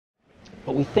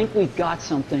but we think we've got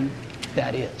something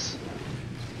that is.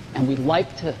 And we'd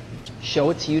like to show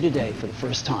it to you today for the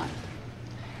first time.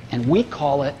 And we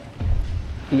call it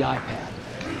the iPad.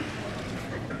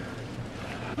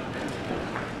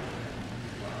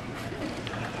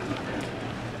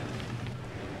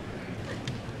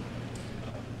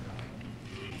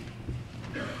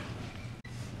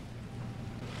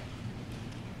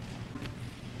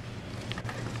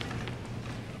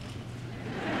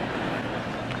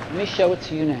 Let me show it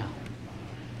to you now.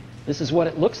 This is what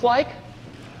it looks like.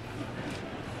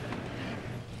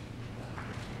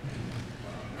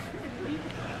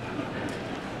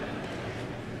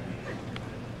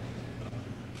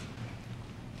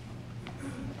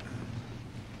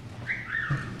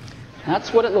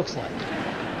 That's what it looks like.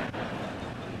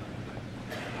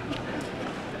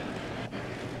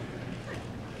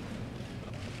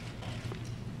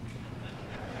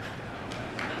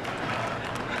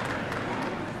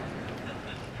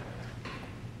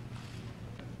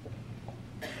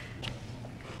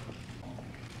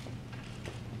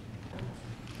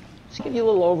 Just give you a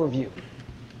little overview.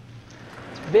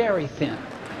 It's very thin.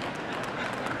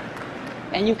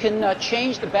 And you can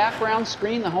change the background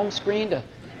screen, the home screen, to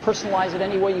personalize it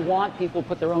any way you want. People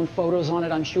put their own photos on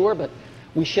it, I'm sure, but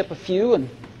we ship a few, and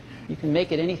you can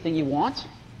make it anything you want.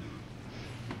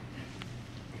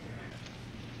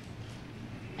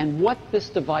 And what this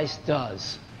device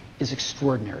does is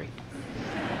extraordinary.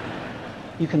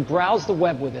 You can browse the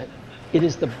web with it. It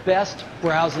is the best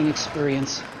browsing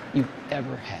experience you've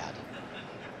ever had.